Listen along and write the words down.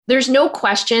There's no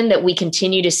question that we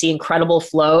continue to see incredible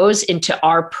flows into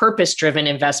our purpose-driven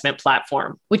investment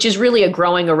platform, which is really a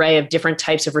growing array of different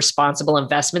types of responsible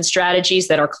investment strategies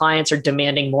that our clients are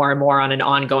demanding more and more on an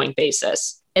ongoing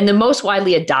basis. And the most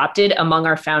widely adopted among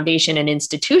our foundation and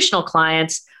institutional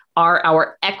clients are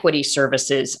our equity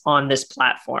services on this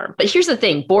platform. But here's the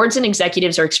thing, boards and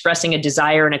executives are expressing a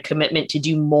desire and a commitment to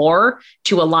do more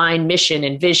to align mission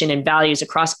and vision and values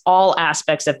across all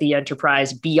aspects of the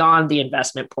enterprise beyond the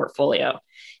investment portfolio.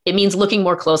 It means looking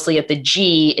more closely at the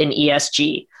G in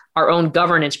ESG, our own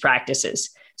governance practices.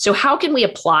 So how can we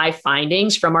apply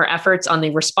findings from our efforts on the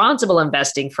responsible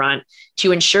investing front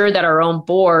to ensure that our own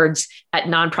boards at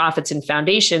nonprofits and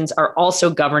foundations are also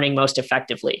governing most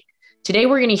effectively? Today,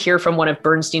 we're going to hear from one of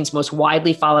Bernstein's most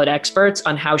widely followed experts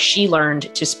on how she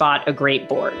learned to spot a great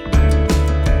board.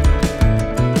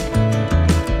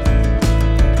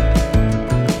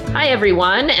 Hi,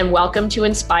 everyone, and welcome to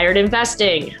Inspired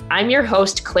Investing. I'm your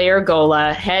host, Claire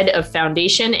Gola, head of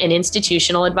Foundation and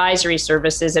Institutional Advisory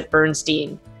Services at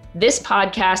Bernstein. This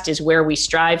podcast is where we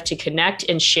strive to connect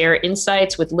and share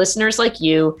insights with listeners like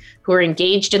you who are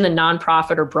engaged in the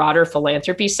nonprofit or broader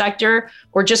philanthropy sector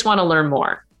or just want to learn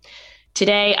more.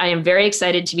 Today, I am very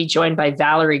excited to be joined by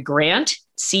Valerie Grant,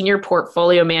 Senior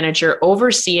Portfolio Manager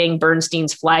overseeing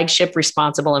Bernstein's flagship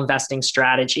responsible investing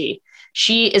strategy.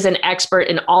 She is an expert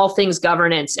in all things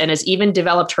governance and has even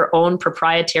developed her own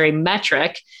proprietary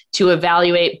metric to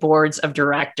evaluate boards of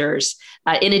directors.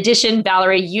 In addition,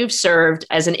 Valerie, you've served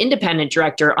as an independent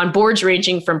director on boards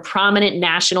ranging from prominent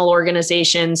national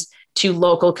organizations to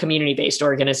local community-based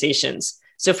organizations.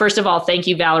 So first of all, thank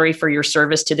you, Valerie, for your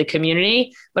service to the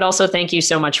community, but also thank you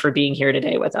so much for being here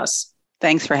today with us.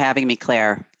 Thanks for having me,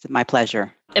 Claire. It's my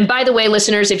pleasure. And by the way,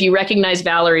 listeners, if you recognize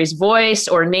Valerie's voice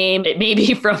or name, it may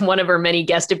be from one of her many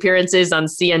guest appearances on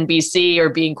CNBC or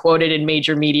being quoted in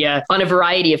major media on a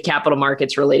variety of capital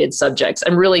markets related subjects.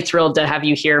 I'm really thrilled to have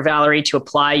you here, Valerie, to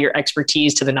apply your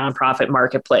expertise to the nonprofit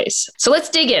marketplace. So let's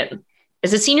dig in.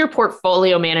 As a senior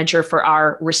portfolio manager for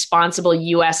our responsible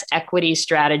U.S. equity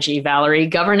strategy, Valerie,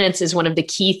 governance is one of the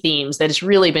key themes that has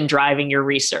really been driving your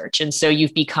research. And so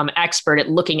you've become expert at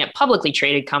looking at publicly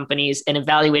traded companies and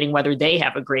evaluating whether they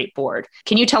have a great board.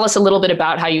 Can you tell us a little bit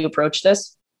about how you approach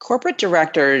this? Corporate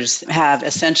directors have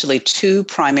essentially two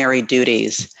primary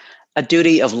duties, a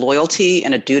duty of loyalty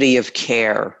and a duty of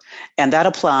care. And that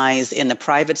applies in the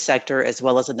private sector as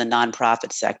well as in the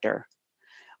nonprofit sector.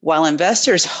 While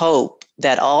investors hope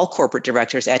that all corporate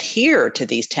directors adhere to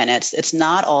these tenets, it's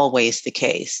not always the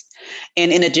case.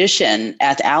 And in addition,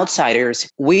 as outsiders,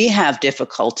 we have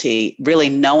difficulty really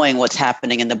knowing what's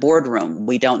happening in the boardroom.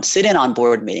 We don't sit in on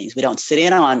board meetings. We don't sit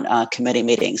in on committee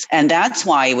meetings. And that's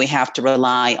why we have to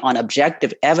rely on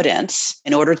objective evidence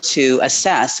in order to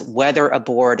assess whether a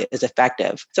board is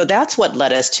effective. So that's what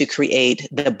led us to create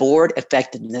the Board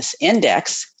Effectiveness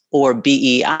Index, or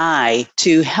BEI,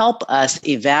 to help us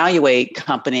evaluate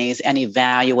companies and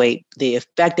evaluate the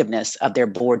effectiveness of their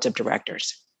boards of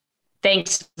directors.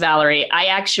 Thanks, Valerie. I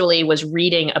actually was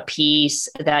reading a piece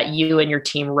that you and your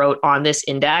team wrote on this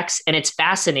index, and it's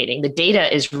fascinating. The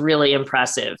data is really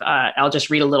impressive. I'll just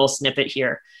read a little snippet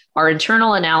here. Our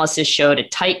internal analysis showed a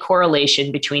tight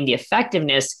correlation between the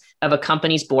effectiveness of a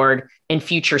company's board and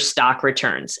future stock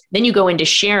returns. Then you go into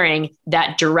sharing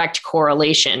that direct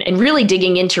correlation and really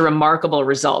digging into remarkable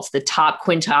results. The top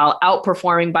quintile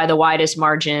outperforming by the widest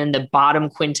margin, the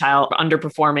bottom quintile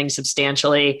underperforming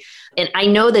substantially. And I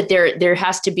know that there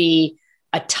has to be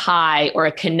a tie or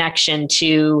a connection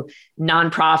to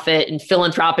nonprofit and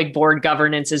philanthropic board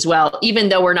governance as well, even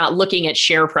though we're not looking at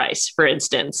share price, for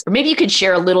instance. Or maybe you could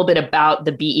share a little bit about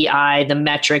the BEI, the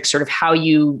metrics, sort of how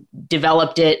you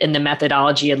developed it and the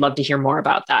methodology. I'd love to hear more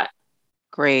about that.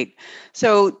 Great.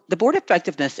 So the Board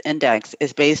Effectiveness Index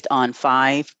is based on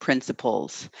 5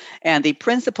 principles. And the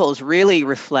principles really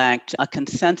reflect a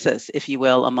consensus, if you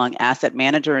will, among asset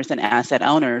managers and asset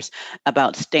owners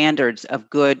about standards of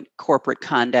good corporate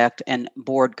conduct and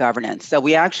board governance. So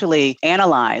we actually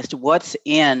analyzed what's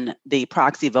in the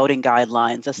proxy voting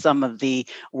guidelines of some of the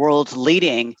world's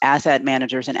leading asset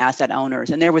managers and asset owners.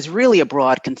 And there was really a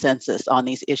broad consensus on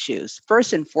these issues.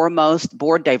 First and foremost,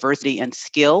 board diversity and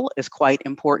skill is quite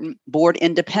important. Board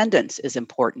independence is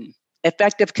important.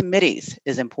 Effective committees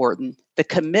is important. The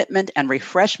commitment and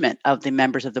refreshment of the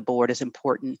members of the board is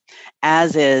important,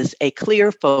 as is a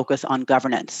clear focus on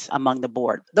governance among the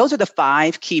board. Those are the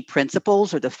 5 key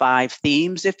principles, or the 5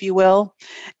 themes, if you will.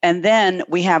 And then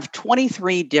we have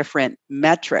 23 different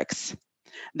metrics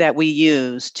that we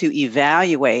use to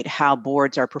evaluate how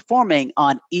boards are performing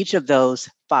on each of those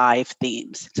 5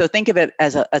 themes. So think of it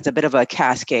as a bit of a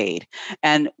cascade.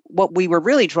 And what we were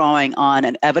really drawing on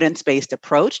an evidence-based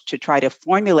approach to try to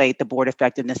formulate the Board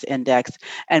Effectiveness Index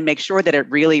and make sure that it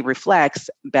really reflects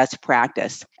best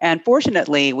practice. And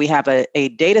fortunately, we have a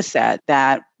data set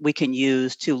that we can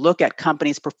use to look at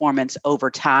companies' performance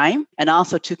over time and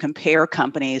also to compare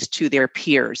companies to their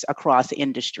peers across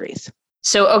industries.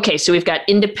 So we've got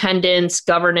independence,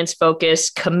 governance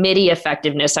focus, committee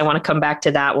effectiveness. I want to come back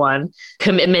to that one.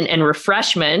 Commitment and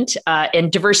refreshment,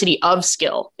 and diversity of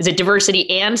skill. Is it diversity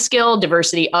and skill,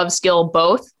 diversity of skill,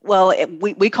 both? Well,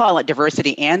 we call it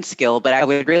diversity and skill, but I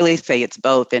would really say it's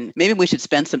both. And maybe we should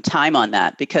spend some time on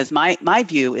that because my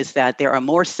view is that there are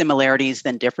more similarities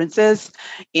than differences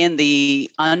in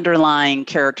the underlying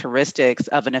characteristics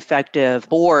of an effective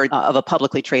board of a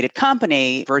publicly traded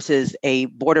company versus a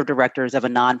board of directors of a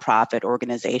nonprofit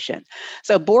organization.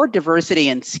 So board diversity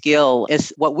and skill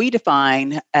is what we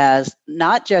define as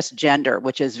not just gender,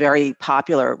 which is very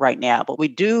popular right now, but we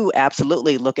do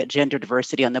absolutely look at gender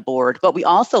diversity on the board, but we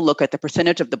also look at the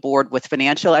percentage of the board with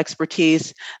financial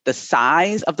expertise, the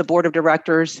size of the board of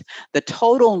directors, the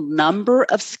total number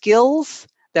of skills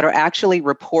that are actually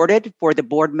reported for the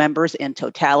board members in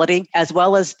totality, as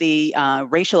well as the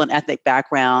racial and ethnic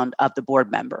background of the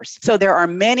board members. So there are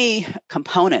many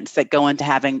components that go into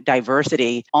having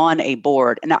diversity on a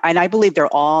board. And I believe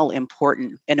they're all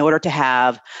important in order to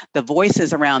have the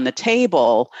voices around the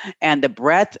table and the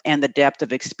breadth and the depth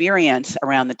of experience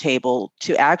around the table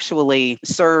to actually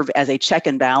serve as a check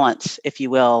and balance, if you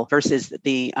will, versus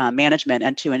the management,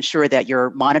 and to ensure that you're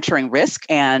monitoring risk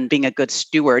and being a good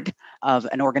steward of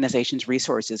an organization's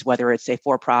resources, whether it's a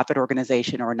for-profit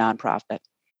organization or a nonprofit.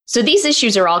 So these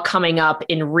issues are all coming up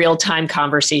in real-time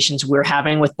conversations we're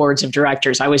having with boards of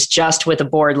directors. I was just with a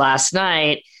board last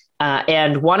night,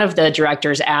 and one of the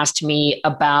directors asked me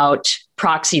about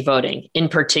proxy voting in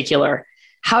particular.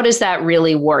 How does that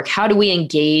really work? How do we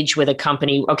engage with a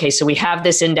company? Okay, so we have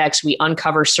this index, we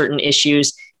uncover certain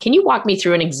issues. Can you walk me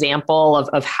through an example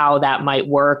of how that might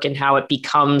work and how it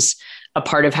becomes a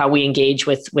part of how we engage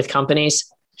with companies?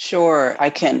 Sure, I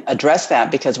can address that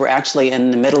because we're actually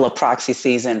in the middle of proxy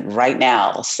season right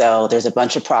now. So there's a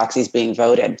bunch of proxies being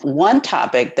voted. One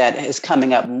topic that is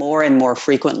coming up more and more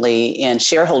frequently in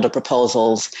shareholder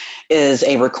proposals is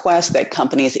a request that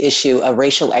companies issue a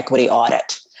racial equity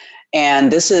audit.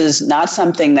 And this is not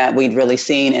something that we'd really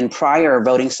seen in prior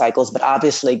voting cycles, but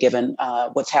obviously given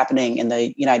what's happening in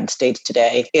the United States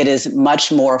today, it is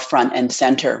much more front and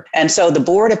center. And so the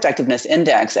Board Effectiveness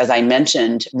Index, as I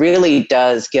mentioned, really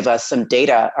does give us some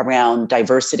data around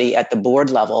diversity at the board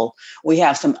level. We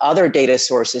have some other data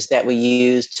sources that we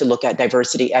use to look at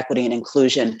diversity, equity, and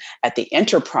inclusion at the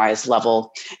enterprise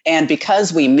level. And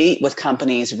because we meet with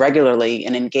companies regularly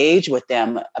and engage with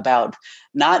them about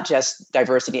not just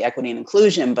diversity, equity, and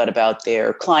inclusion, but about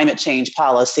their climate change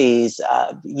policies,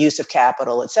 use of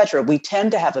capital, et cetera, we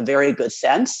tend to have a very good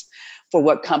sense for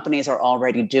what companies are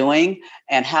already doing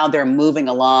and how they're moving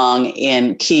along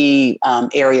in key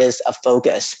areas of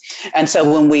focus. And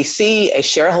so when we see a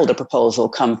shareholder proposal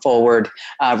come forward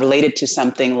related to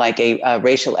something like a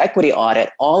racial equity audit,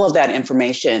 all of that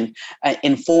information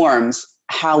informs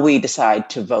how we decide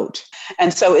to vote.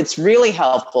 And so it's really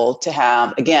helpful to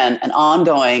have, again, an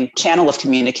ongoing channel of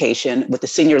communication with the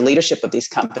senior leadership of these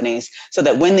companies so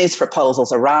that when these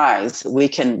proposals arise, we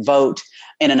can vote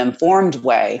in an informed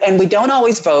way. And we don't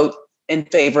always vote in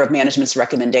favor of management's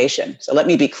recommendation. So let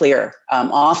me be clear.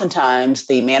 Oftentimes,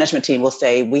 the management team will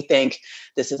say, we think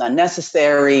this is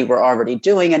unnecessary. We're already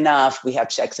doing enough. We have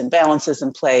checks and balances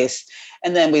in place.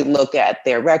 And then we look at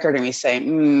their record and we say,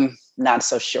 not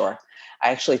so sure. I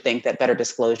actually think that better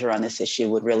disclosure on this issue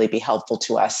would really be helpful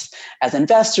to us as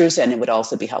investors, and it would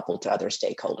also be helpful to other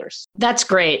stakeholders. That's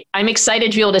great. I'm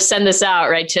excited to be able to send this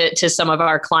out, right, to some of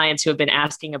our clients who have been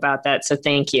asking about that. So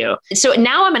thank you. So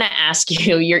now I'm going to ask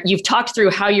you, you've talked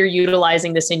through how you're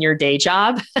utilizing this in your day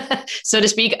job, so to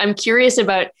speak. I'm curious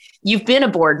about, you've been a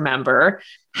board member.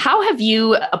 How have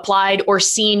you applied or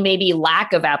seen maybe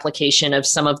lack of application of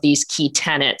some of these key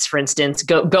tenets, for instance,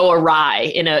 go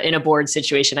awry in a board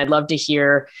situation? I'd love to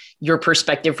hear your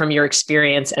perspective from your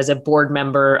experience as a board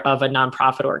member of a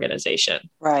nonprofit organization.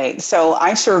 Right. So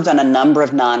I served on a number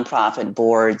of nonprofit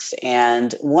boards,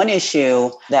 and one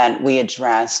issue that we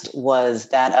addressed was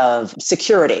that of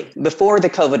security. Before the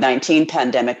COVID-19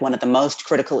 pandemic, one of the most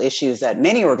critical issues that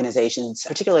many organizations,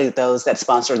 particularly those that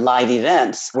sponsor live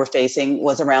events, were facing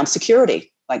was around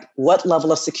security Like, what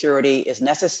level of security is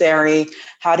necessary?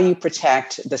 How do you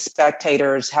protect the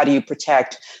spectators? How do you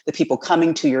protect the people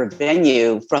coming to your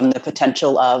venue from the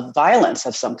potential of violence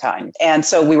of some kind? And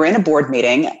so we were in a board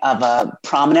meeting of a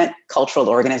prominent cultural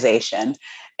organization,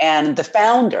 and the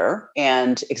founder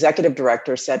and executive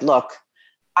director said, look,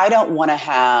 I don't want to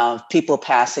have people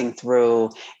passing through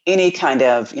any kind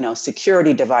of,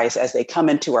 security device as they come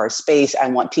into our space. I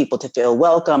want people to feel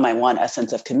welcome. I want a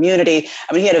sense of community.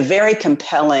 I mean, he had a very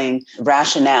compelling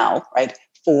rationale, right,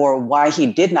 for why he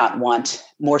did not want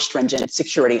more stringent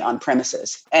security on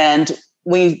premises. And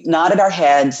we nodded our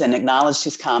heads and acknowledged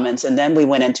his comments. And then we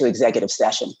went into executive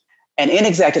session. And in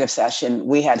executive session,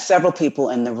 we had several people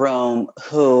in the room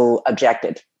who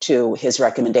objected to his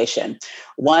recommendation.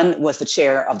 One was the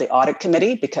chair of the audit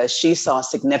committee because she saw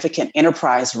significant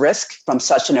enterprise risk from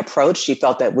such an approach. She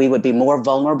felt that we would be more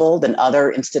vulnerable than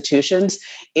other institutions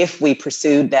if we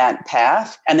pursued that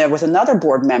path. And there was another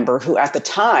board member who at the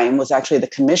time was actually the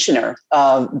commissioner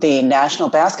of the National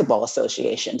Basketball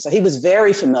Association. So he was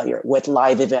very familiar with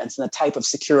live events and the type of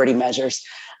security measures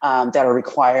that are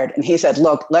required. And he said,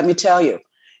 look, let me tell you,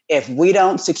 if we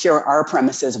don't secure our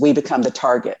premises, we become the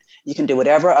target. You can do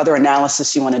whatever other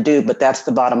analysis you want to do, but that's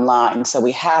the bottom line. So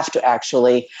we have to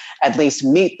actually at least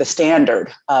meet the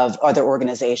standard of other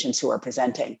organizations who are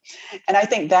presenting. And I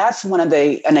think that's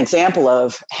an example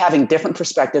of having different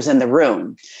perspectives in the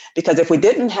room. Because if we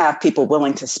didn't have people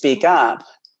willing to speak up,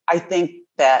 I think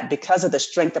that because of the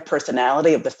strength of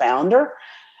personality of the founder,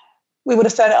 we would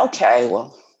have said, okay,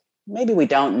 well, maybe we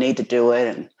don't need to do it.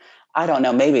 And I don't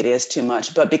know, maybe it is too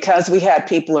much. But because we had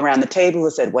people around the table who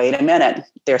said, wait a minute,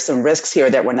 there's some risks here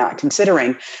that we're not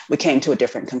considering, we came to a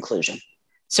different conclusion.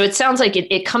 So it sounds like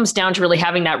it comes down to really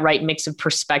having that right mix of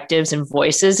perspectives and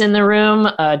voices in the room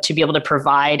to be able to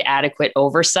provide adequate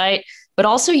oversight. But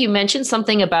also you mentioned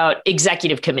something about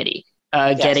executive committee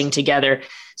getting together.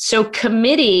 So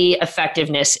committee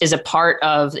effectiveness is a part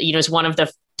of, is one of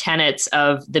the tenets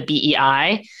of the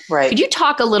BEI. Right. Could you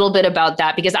talk a little bit about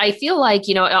that? Because I feel like,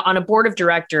 on a board of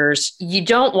directors, you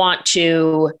don't want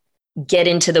to get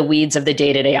into the weeds of the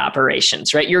day-to-day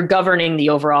operations, right? You're governing the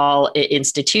overall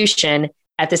institution.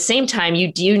 At the same time,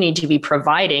 you do need to be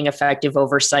providing effective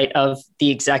oversight of the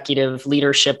executive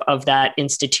leadership of that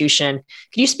institution.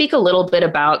 Could you speak a little bit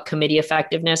about committee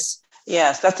effectiveness?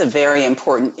 Yes, that's a very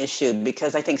important issue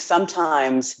because I think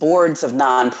sometimes boards of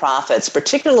nonprofits,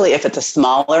 particularly if it's a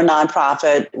smaller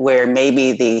nonprofit where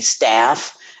maybe the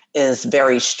staff is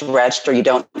very stretched or you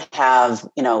don't have,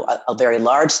 a very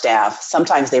large staff,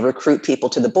 sometimes they recruit people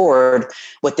to the board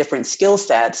with different skill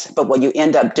sets. But what you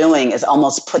end up doing is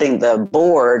almost putting the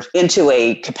board into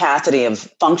a capacity of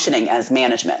functioning as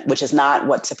management, which is not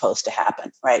what's supposed to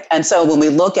happen, right? And so when we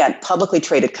look at publicly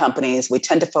traded companies, we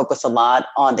tend to focus a lot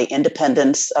on the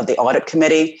independence of the audit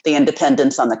committee, the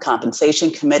independence on the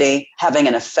compensation committee, having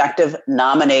an effective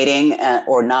nominating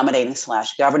or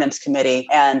nominating/governance committee,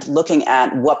 and looking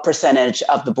at what percentage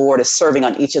of the board is serving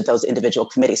on each of those individual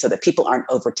committees so that people aren't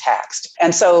overtaxed.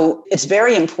 And so it's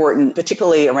very important,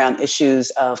 particularly around issues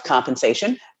of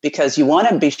compensation, because you want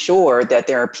to be sure that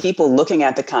there are people looking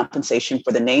at the compensation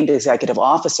for the named executive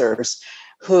officers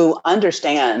who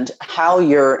understand how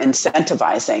you're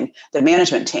incentivizing the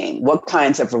management team. What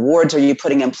kinds of rewards are you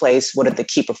putting in place? What are the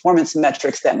key performance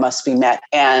metrics that must be met?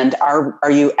 And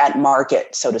are you at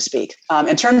market, so to speak?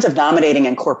 In terms of nominating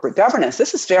and corporate governance,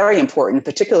 this is very important,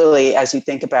 particularly as you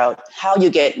think about how you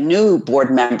get new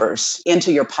board members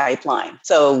into your pipeline.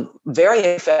 So very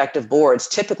effective boards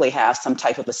typically have some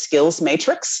type of a skills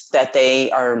matrix that they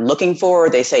are looking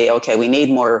for. They say, okay, we need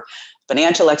more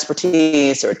financial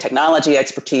expertise or technology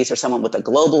expertise or someone with a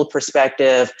global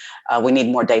perspective. We need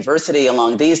more diversity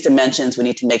along these dimensions. We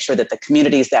need to make sure that the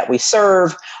communities that we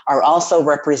serve are also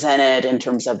represented in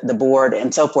terms of the board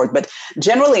and so forth. But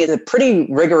generally, it's a pretty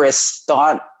rigorous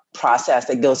thought process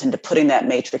that goes into putting that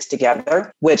matrix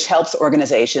together, which helps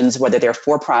organizations, whether they're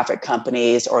for-profit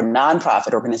companies or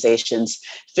nonprofit organizations,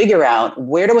 figure out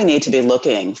where do we need to be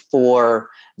looking for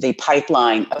the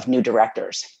pipeline of new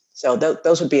directors. So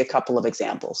those would be a couple of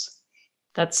examples.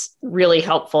 That's really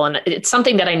helpful. And it's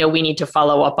something that I know we need to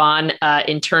follow up on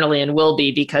internally and will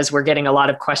be, because we're getting a lot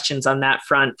of questions on that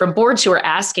front from boards who are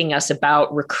asking us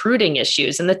about recruiting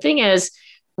issues. And the thing is,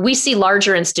 we see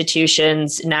larger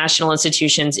institutions, national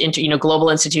institutions,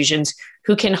 global institutions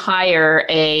who can hire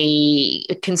a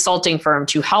consulting firm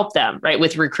to help them, right,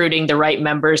 with recruiting the right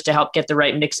members to help get the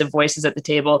right mix of voices at the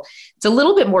table. It's a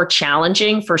little bit more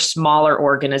challenging for smaller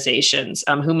organizations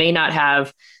who may not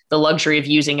have the luxury of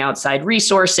using outside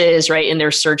resources, right, in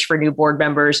their search for new board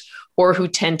members, or who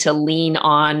tend to lean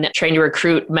on trying to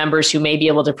recruit members who may be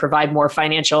able to provide more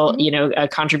financial,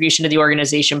 contribution to the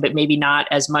organization, but maybe not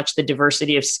as much the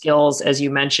diversity of skills as you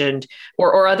mentioned,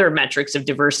 or other metrics of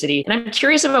diversity. And I'm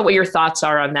curious about what your thoughts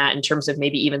are on that in terms of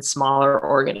maybe even smaller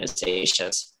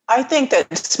organizations. I think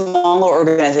that smaller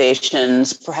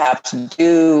organizations perhaps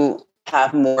do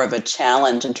have more of a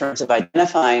challenge in terms of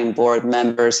identifying board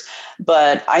members.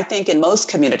 But I think in most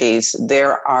communities,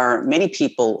 there are many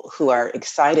people who are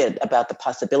excited about the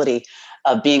possibility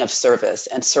of being of service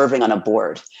and serving on a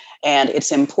board. And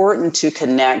it's important to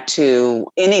connect to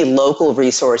any local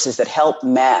resources that help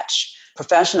match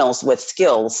professionals with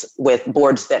skills with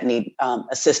boards that need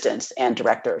assistants and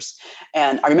directors.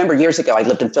 And I remember years ago, I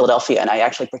lived in Philadelphia and I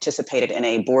actually participated in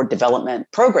a board development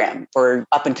program for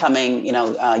up and coming,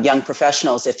 young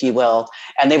professionals, if you will.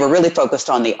 And they were really focused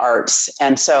on the arts.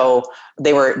 And so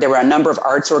there were a number of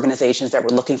arts organizations that were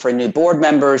looking for new board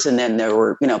members. And then there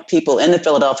were, people in the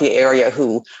Philadelphia area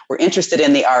who were interested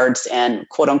in the arts and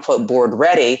quote unquote board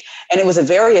ready. And it was a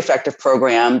very effective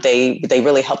program. They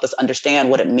really helped us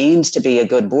understand what it means to be a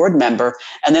good board member.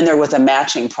 And then there was a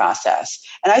matching process.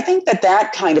 And I think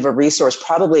that kind of a resource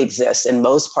probably exists in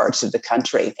most parts of the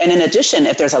country. And in addition,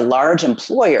 if there's a large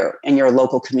employer in your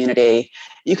local community,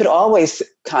 you could always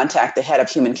contact the head of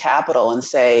human capital and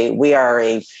say, we are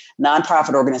a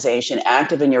nonprofit organization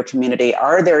active in your community.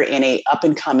 Are there any up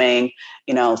and coming,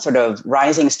 sort of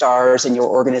rising stars in your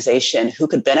organization who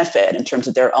could benefit in terms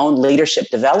of their own leadership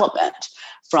development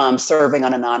from serving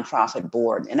on a nonprofit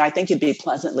board? And I think you'd be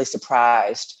pleasantly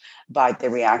surprised by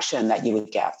the reaction that you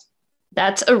would get.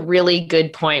 That's a really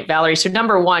good point, Valerie. So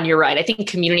number one, you're right. I think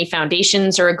community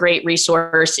foundations are a great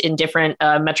resource in different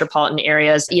metropolitan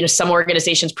areas. Some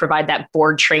organizations provide that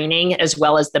board training as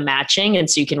well as the matching. And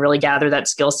so you can really gather that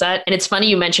skill set. And it's funny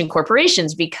you mentioned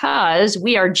corporations because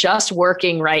we are just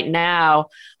working right now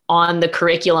on the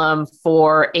curriculum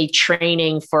for a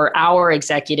training for our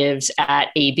executives at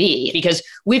AB, because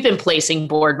we've been placing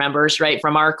board members, right,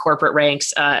 from our corporate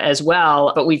ranks as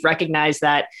well. But we've recognized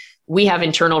that we have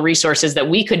internal resources that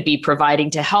we could be providing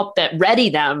to help that ready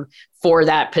them for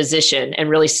that position and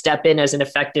really step in as an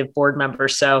effective board member.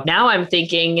 So now I'm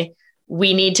thinking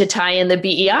we need to tie in the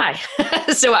BEI.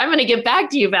 So I'm going to get back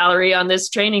to you, Valerie, on this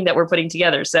training that we're putting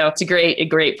together. So it's a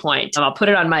great point. I'll put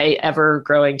it on my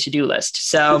ever-growing to-do list.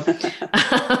 So,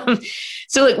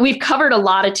 look, we've covered a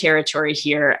lot of territory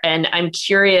here. And I'm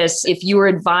curious if you were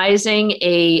advising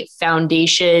a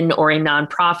foundation or a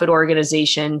nonprofit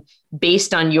organization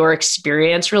based on your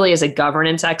experience really as a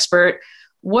governance expert,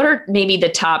 what are maybe the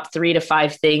top 3 to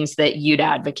 5 things that you'd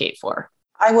advocate for?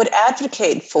 I would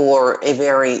advocate for a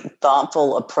very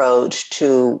thoughtful approach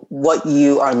to what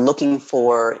you are looking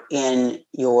for in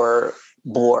your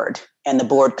board and the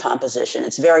board composition.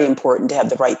 It's very important to have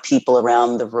the right people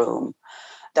around the room.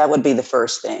 That would be the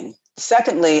first thing.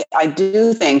 Secondly, I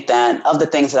do think that of the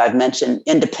things that I've mentioned,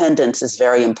 independence is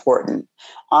very important.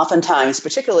 Oftentimes,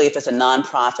 particularly if it's a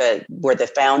nonprofit where the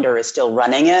founder is still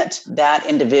running it, that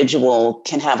individual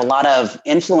can have a lot of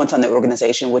influence on the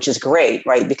organization, which is great,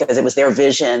 right? Because it was their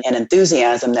vision and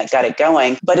enthusiasm that got it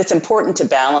going. But it's important to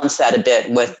balance that a bit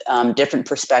with different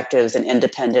perspectives and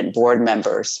independent board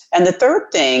members. And the third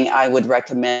thing I would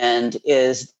recommend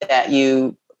is that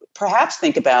you perhaps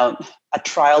think about a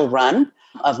trial run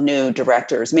of new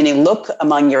directors, meaning look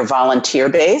among your volunteer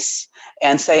base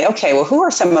and say, okay, well, who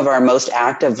are some of our most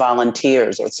active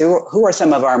volunteers, or who are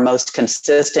some of our most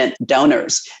consistent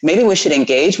donors? Maybe we should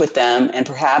engage with them and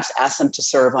perhaps ask them to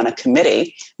serve on a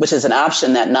committee, which is an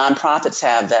option that nonprofits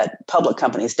have that public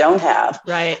companies don't have.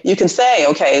 Right. You can say,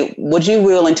 okay, would you be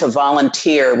willing to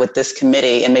volunteer with this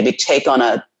committee and maybe take on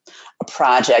a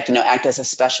project, act as a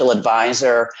special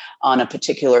advisor on a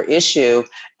particular issue.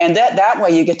 And that way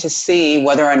you get to see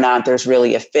whether or not there's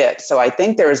really a fit. So I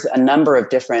think there's a number of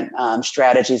different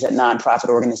strategies that nonprofit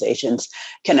organizations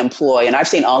can employ. And I've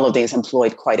seen all of these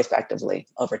employed quite effectively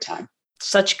over time.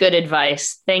 Such good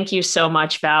advice. Thank you so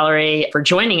much, Valerie, for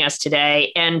joining us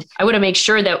today. And I want to make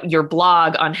sure that your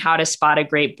blog on how to spot a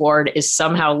great board is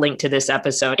somehow linked to this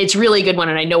episode. It's a really good one.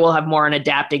 And I know we'll have more on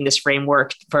adapting this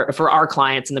framework for our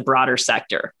clients in the broader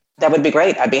sector. That would be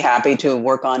great. I'd be happy to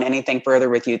work on anything further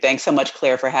with you. Thanks so much,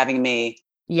 Claire, for having me.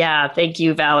 Yeah, thank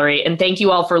you, Valerie. And thank you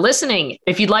all for listening.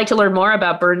 If you'd like to learn more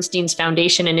about Bernstein's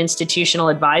Foundation and Institutional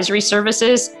Advisory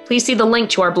Services, please see the link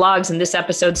to our blogs in this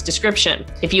episode's description.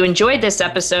 If you enjoyed this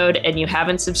episode and you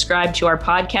haven't subscribed to our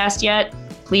podcast yet,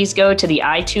 please go to the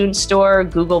iTunes Store,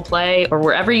 Google Play, or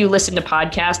wherever you listen to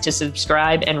podcasts to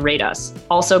subscribe and rate us.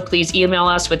 Also, please email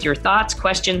us with your thoughts,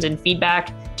 questions, and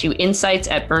feedback to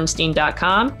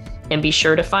insights@bernstein.com, and be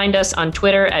sure to find us on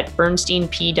Twitter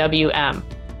 @BernsteinPWM.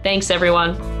 Thanks,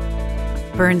 everyone.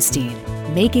 Bernstein,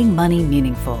 making money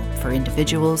meaningful for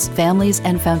individuals, families,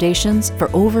 and foundations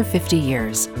for over 50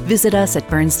 years. Visit us at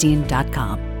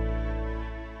bernstein.com.